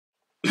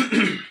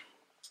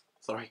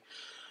Sorry.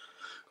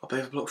 Got a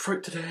bit of a blocked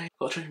throat today.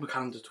 Got to change my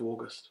calendar to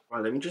August.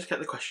 Right, let me just get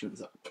the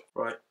questions up.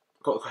 Right,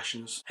 got the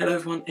questions. Hello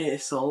everyone, it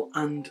is Sol,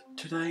 and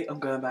today I'm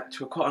going back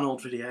to quite an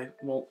old video.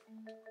 Well,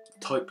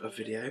 type of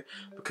video,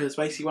 because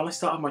basically when I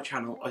started my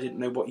channel I didn't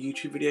know what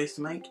YouTube videos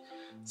to make,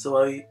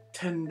 so I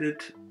tended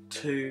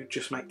to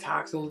just make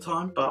tags all the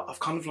time. But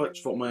I've kind of like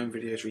thought my own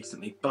videos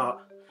recently,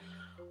 but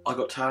I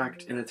got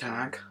tagged in a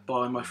tag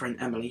by my friend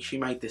Emily. She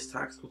made this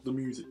tag, it's called the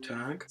music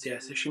tag. So yeah,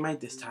 so she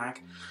made this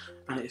tag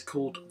and it's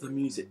called the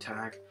music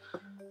tag,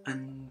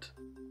 and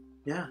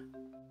yeah,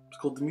 it's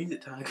called the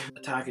music tag. The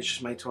tag is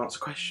just made to answer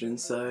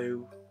questions,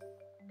 so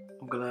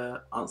I'm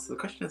gonna answer the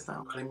questions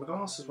now. Clean my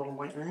glasses while I'm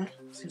waiting here.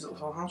 Seems like the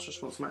whole house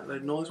just wants to make a load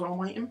of noise while I'm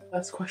waiting.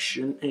 First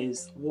question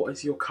is, what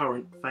is your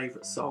current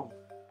favourite song?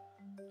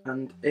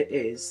 And it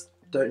is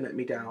Don't Let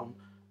Me Down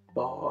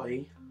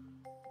by...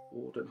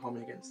 Oh, don't harm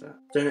me against that.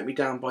 Don't Let Me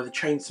Down by the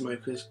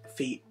Chainsmokers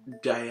feat.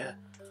 Daya.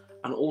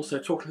 And also,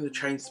 talking to the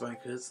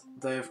Chainsmokers,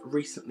 they have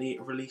recently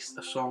released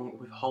a song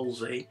with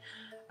Halsey,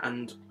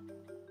 and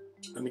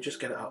let me just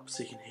get it up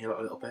so you can hear it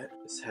a little bit.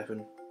 It's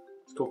heaven.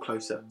 It's called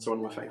Closer. It's one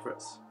of my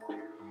favourites.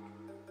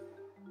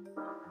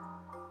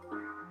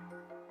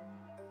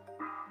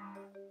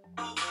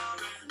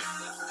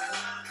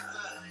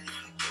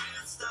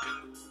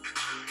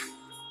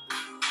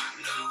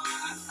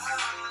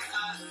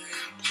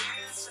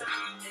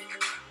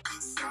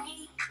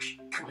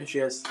 Here she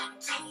is.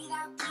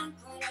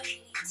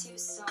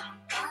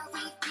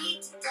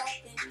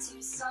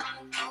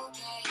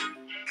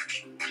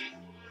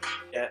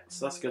 Yeah,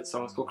 so that's a good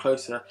song. It's called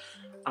Closer,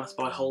 and it's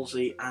by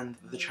Halsey and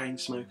the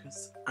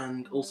Chainsmokers.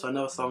 And also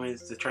another song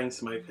is the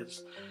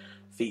Chainsmokers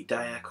feat.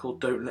 Daya,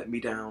 called Don't Let Me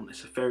Down.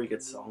 It's a very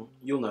good song.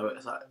 You'll know it.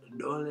 It's like,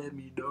 don't let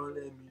me, don't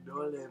let me,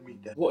 don't let me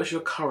down. What is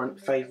your current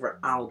favourite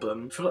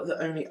album? I feel like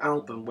the only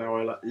album where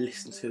I like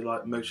listen to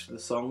like most of the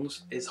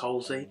songs is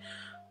Halsey.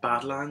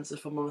 Badlands,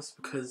 if I'm honest,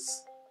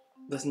 because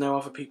there's no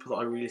other people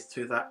that I really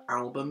listen to that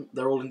album.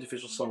 They're all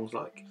individual songs.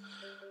 Like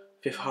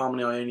Fifth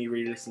Harmony, I only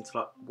really listen to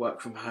like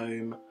Work From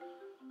Home,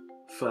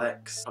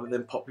 Flex, and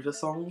then popular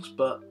songs,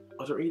 but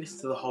I don't really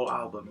listen to the whole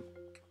album.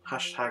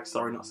 Hashtag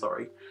sorry not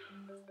sorry.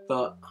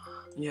 But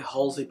yeah,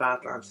 Halsey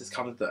Badlands is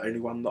kind of the only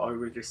one that I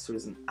really listen to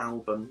as an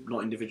album,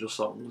 not individual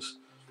songs,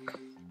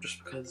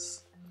 just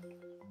because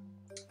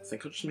I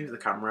think I'll just move the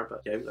camera,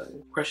 but yeah.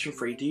 Question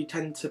 3, do you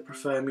tend to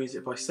prefer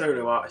music by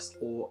solo artists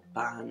or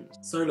bands?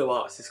 Solo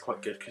artists is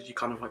quite good because you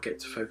kind of like get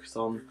to focus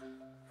on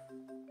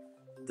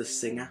the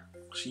singer,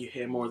 so you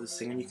hear more of the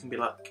singer and you can be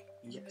like,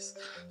 yes,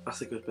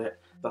 that's a good bit,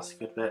 that's a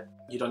good bit.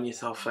 You done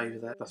yourself a favour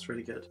there, that's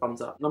really good.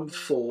 Thumbs up. Number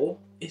 4,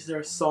 is there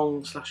a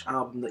song /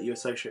 album that you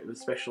associate with a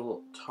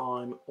special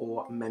time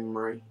or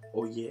memory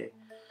or year?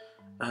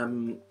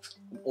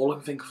 All I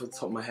can think of off the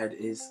top of my head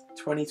is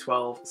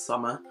 2012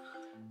 summer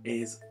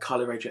is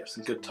Carly Rae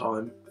Jepsen Good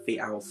Time feat.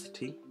 Owl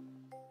City,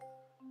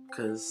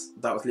 because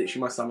that was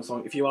literally my summer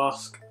song. If you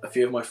ask a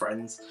few of my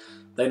friends,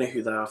 they know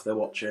who they are if they're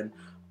watching,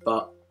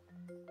 but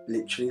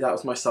literally that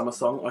was my summer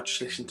song. I just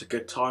listened to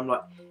Good Time,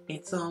 like,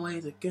 it's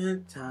always a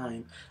good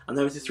time. And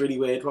there was this really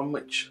weird one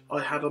which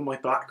I had on my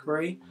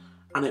BlackBerry,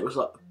 and it was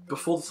like,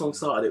 before the song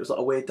started, it was like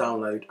a weird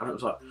download, and it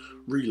was like,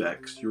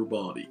 relax your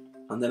body.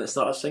 And then it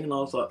started singing, and I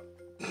was like,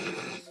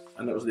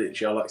 and it was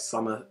literally our like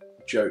summer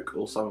joke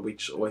all summer. We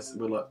just always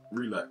were like,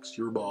 relax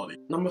your body.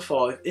 Number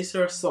 5, is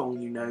there a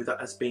song you know that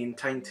has been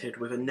tainted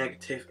with a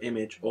negative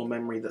image or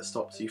memory that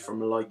stops you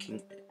from liking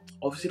it?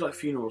 Obviously, like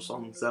funeral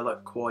songs, they're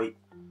like quite,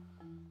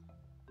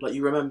 like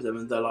you remember them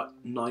and they're like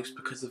nice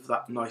because of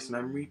that nice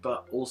memory,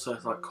 but also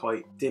it's like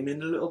quite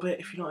dimming a little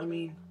bit, if you know what I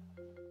mean.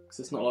 Because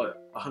it's not like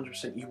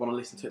 100% you want to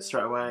listen to it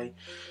straight away.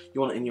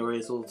 You want it in your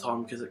ears all the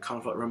time because it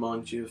kind of like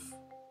reminds you of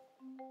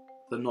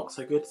the not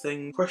so good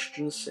thing.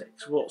 Question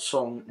 6, what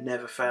song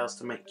never fails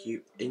to make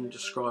you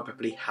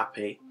indescribably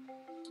happy?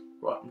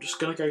 Right, I'm just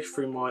going to go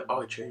through my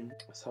iTunes.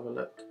 Let's have a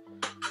look.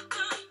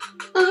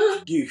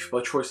 Youth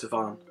by Troye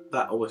Sivan.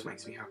 That always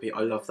makes me happy.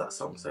 I love that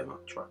song so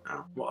much right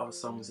now. What other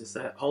songs is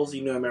there?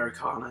 Halsey New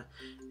Americana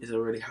is a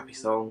really happy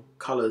song.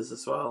 Colours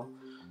as well.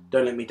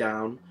 Don't Let Me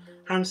Down.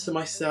 Hands to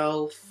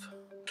Myself.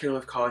 Kill 'Em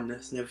With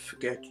Kindness. Never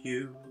Forget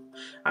You.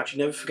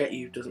 Actually, Never Forget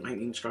You doesn't make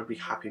me indescribably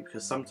happy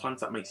because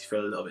sometimes that makes you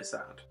feel a little bit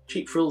sad.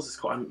 Cheap Thrills is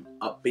quite an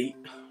upbeat,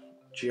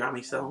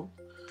 jammy song.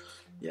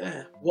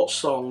 Yeah. What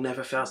song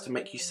never fails to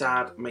make you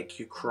sad, make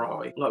you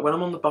cry? Like when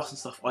I'm on the bus and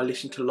stuff, I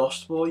listen to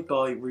Lost Boy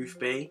by Ruth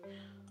B.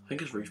 I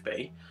think it's Ruth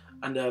B.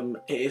 And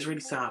it is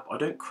really sad. I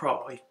don't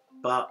cry,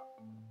 but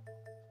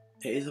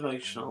it is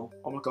emotional.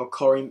 Oh my god,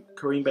 Corinne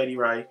Bailey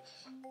Rae,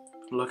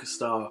 Like a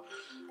Star.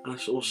 And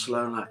it's all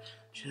slow and like,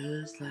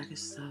 just like a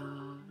star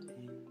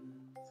in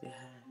the sky.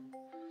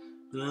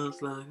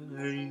 Just like a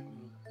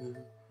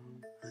rainbow.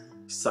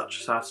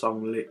 Such a sad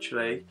song,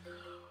 literally.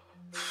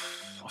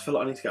 I feel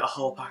like I need to get a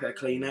whole packet of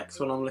Kleenex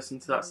when I'm listening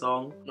to that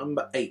song.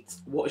 Number 8.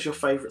 What is your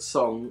favourite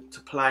song to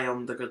play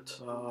on the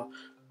guitar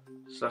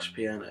 /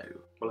 piano?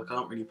 Well, I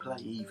can't really play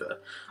either.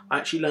 I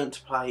actually learned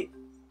to play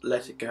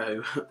Let It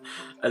Go,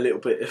 a little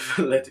bit of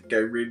Let It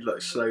Go really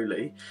like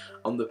slowly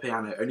on the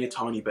piano, only a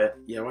tiny bit.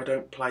 Yeah, I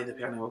don't play the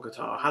piano or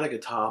guitar. I had a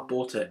guitar,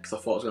 bought it because I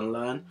thought I was going to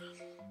learn,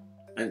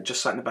 and it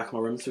just sat in the back of my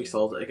room, so we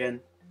sold it again.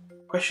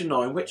 Question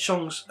 9, which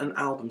songs and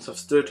albums have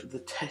stood the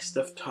test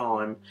of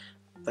time?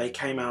 They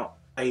came out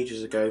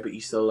ages ago, but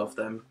you still love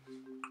them.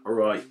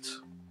 Right.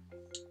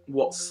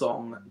 What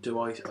song do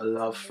I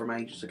love from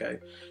ages ago?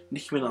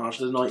 Nicki Minaj,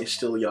 The Night Is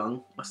Still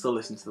Young. I still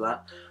listen to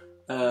that.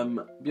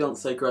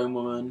 Beyonce, Grown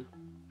Woman.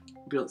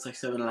 Beyonce,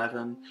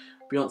 7-Eleven.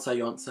 Beyonce,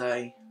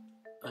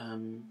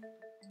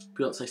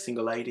 Beyonce,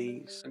 Single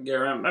Ladies.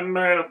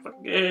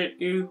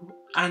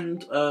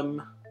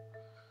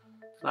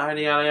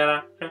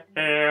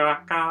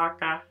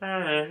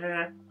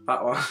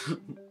 That one.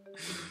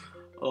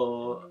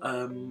 Or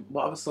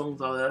what other songs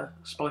are there?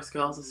 Spice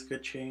Girls, that's a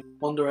good tune.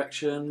 One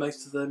Direction,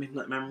 most of them,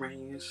 Midnight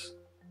Memories.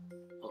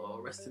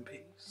 Or Rest in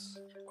Peace.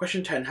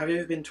 Question 10, have you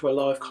ever been to a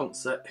live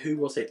concert? Who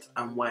was it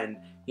and when?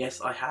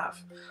 Yes, I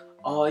have.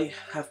 I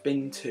have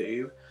been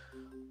to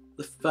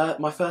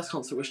my first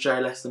concert was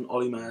JLS and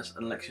Ollie Murs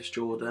and Alexis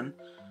Jordan.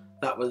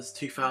 That was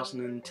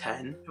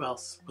 2010. Who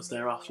else was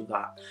there after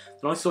that?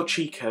 Then I saw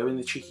Chico and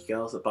the Cheeky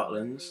Girls at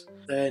Butlins.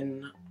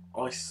 Then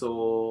I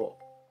saw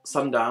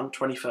Sundown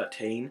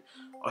 2013.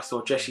 I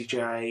saw Jessie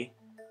J,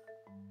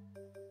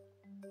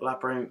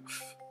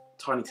 Labyrinth,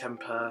 Tiny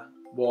Temper,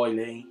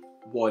 Wiley.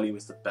 Wiley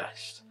was the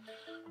best.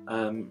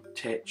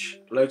 Titch,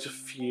 loads of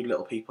few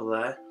little people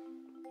there.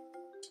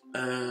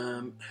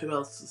 Who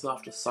else was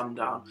after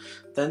Sundown?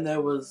 Then there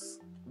was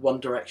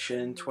One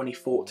Direction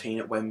 2014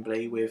 at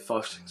Wembley with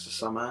 5 Seconds of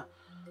Summer.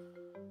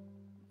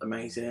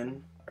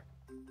 Amazing.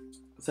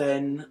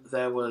 Then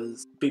there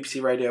was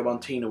BBC Radio 1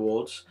 Teen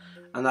Awards,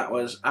 and that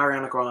was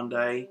Ariana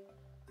Grande,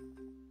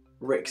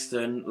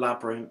 Rixton,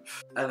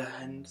 Labyrinth, Ella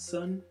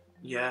Henderson.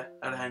 Yeah,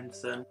 Ella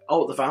Henderson.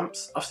 Oh, the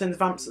Vamps. I've seen the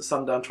Vamps at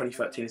Sundown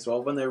 2013 as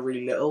well, when they were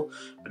really little,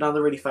 but now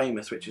they're really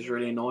famous, which is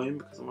really annoying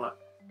because I'm like,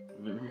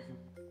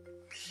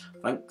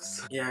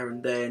 thanks. Yeah,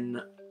 and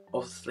then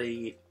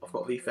obviously I've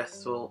got V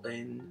Festival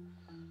in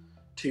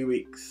 2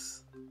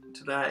 weeks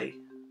today.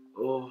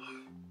 Oh,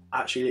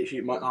 actually,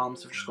 literally my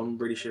arms have just gone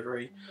really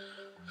shivery.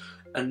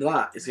 And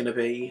that is going to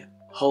be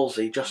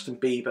Halsey, Justin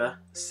Bieber,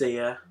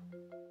 Sia,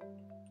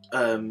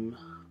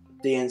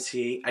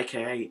 DNC,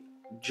 aka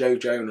Joe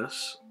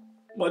Jonas,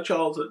 my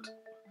childhood,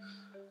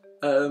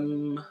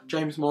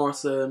 James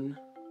Morrison.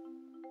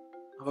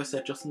 Have I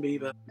said Justin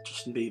Bieber?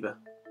 Justin Bieber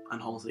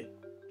and Halsey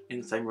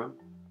in the same room,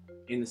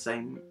 in the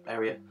same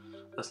area.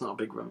 That's not a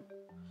big room.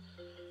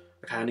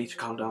 Okay, I need to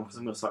calm down because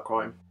I'm going to start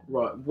crying.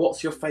 Right,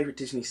 what's your favourite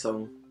Disney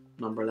song?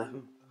 Number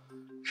 11.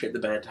 Shit the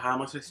bed. How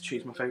am I supposed to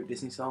choose my favourite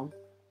Disney song?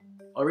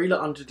 I really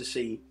like Under the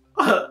Sea.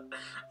 I've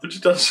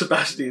just done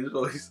Sebastian's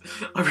voice.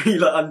 I really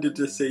like Under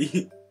the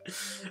Sea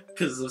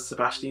because of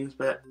Sebastian's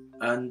bit.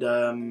 And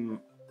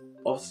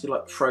obviously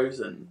like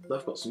Frozen.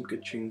 They've got some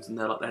good tunes in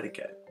there, like Let It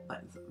Go.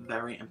 That is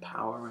very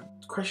empowering.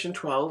 Question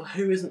 12.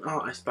 Who is an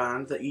artist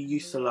band that you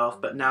used to love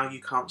but now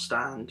you can't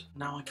stand?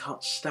 Now I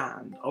can't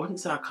stand. I wouldn't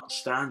say I can't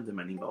stand them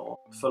anymore.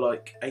 For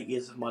like 8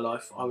 years of my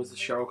life I was a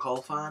Cheryl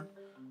Cole fan.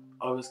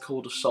 I was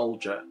called a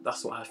soldier.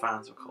 That's what her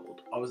fans were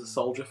called. I was a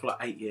soldier for like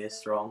 8 years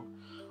strong.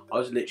 I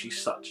was literally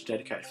such a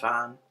dedicated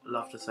fan.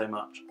 Loved her so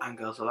much. And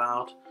Girls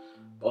Aloud.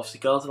 But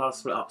obviously Girls Aloud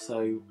split up,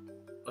 so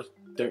I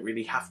don't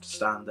really have to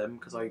stand them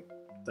because they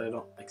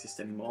don't exist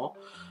anymore.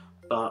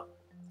 But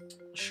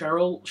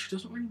Cheryl, she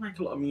doesn't really make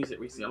a lot of music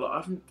recently.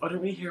 I don't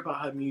really hear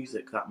about her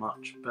music that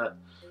much, but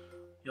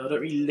you know, I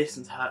don't really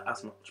listen to her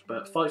as much.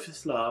 But Fight for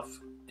This Love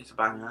is a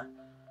banger.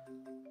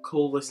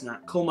 Call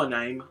My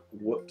Name.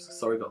 Whoops,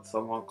 sorry, got the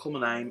song wrong. Call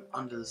My Name,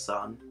 Under the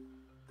Sun,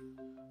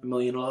 A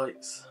Million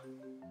Lights.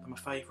 They're my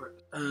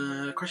favourite.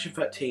 Question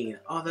 13.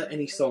 Are there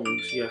any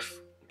songs you have...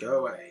 Go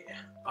away.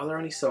 Are there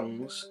any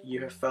songs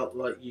you have felt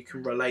like you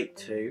can relate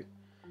to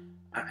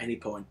at any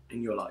point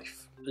in your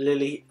life?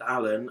 Lily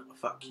Allen,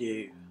 fuck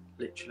you.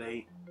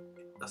 Literally,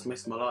 that's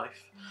most of my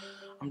life.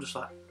 I'm just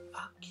like,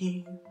 fuck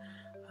you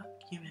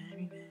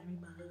very, very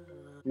much.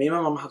 Me and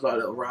my mum had like a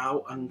little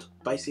row, and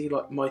basically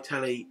like my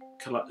telly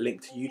can like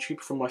link to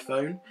YouTube from my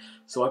phone.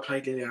 So I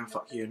played Lily Allen,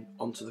 fuck you,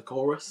 onto the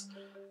chorus.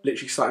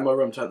 Literally sat in my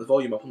room, turned the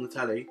volume up on the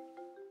telly,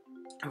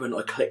 and then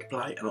I clicked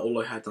play, and all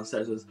I had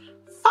downstairs was,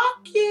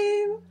 fuck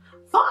you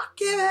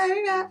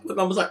very much. My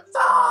mum was like,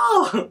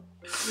 no!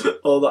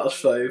 Oh, that was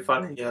so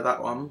funny. Yeah,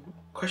 that one.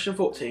 Question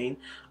 14.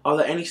 Are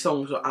there any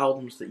songs or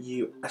albums that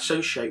you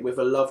associate with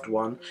a loved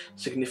one,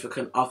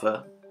 significant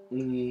other?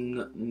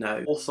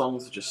 No. All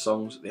songs are just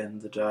songs at the end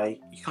of the day.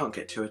 You can't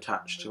get too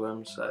attached to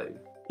them, so...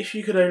 If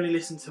you could only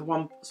listen to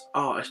one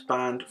artist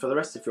band for the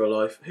rest of your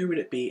life, who would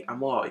it be and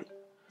why?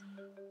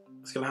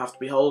 It's going to have to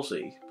be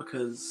Halsey,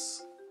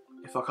 because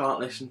if I can't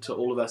listen to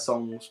all of their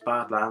songs,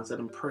 Badlands, then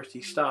I'm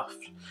pretty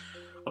stuffed.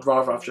 I'd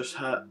rather have just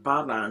heard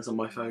Badlands on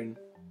my phone.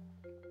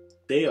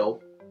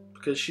 Deal.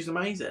 Because she's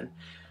amazing.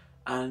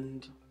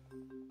 And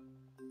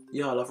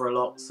yeah, I love her a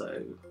lot,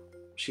 so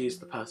she's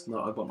the person that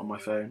I want on my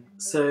phone.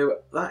 So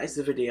that is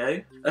the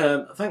video.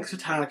 Thanks for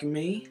tagging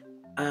me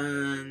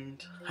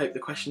and hope the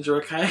questions are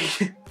okay.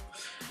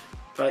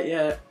 But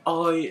yeah,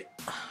 I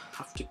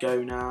have to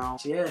go now.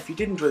 So yeah, if you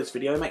did enjoy this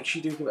video, make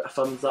sure you do give it a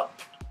thumbs up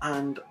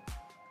and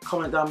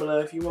comment down below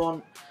if you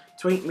want.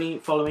 Tweet me,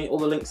 follow me, all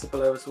the links are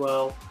below as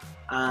well.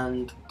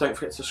 And don't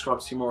forget to subscribe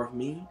to see more of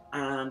me.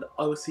 And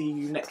I will see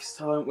you next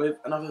time with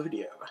another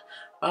video.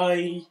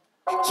 Bye!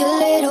 Your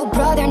little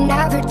brother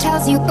never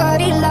tells you, but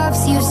he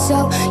loves you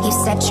so. You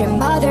said your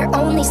mother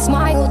only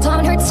smiled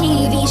on her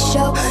TV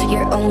show.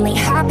 You're only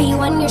happy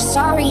when your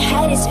sorry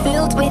head is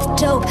filled with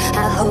dope.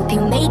 I hope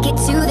you make it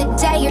to the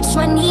day you're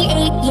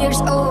 28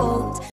 years old.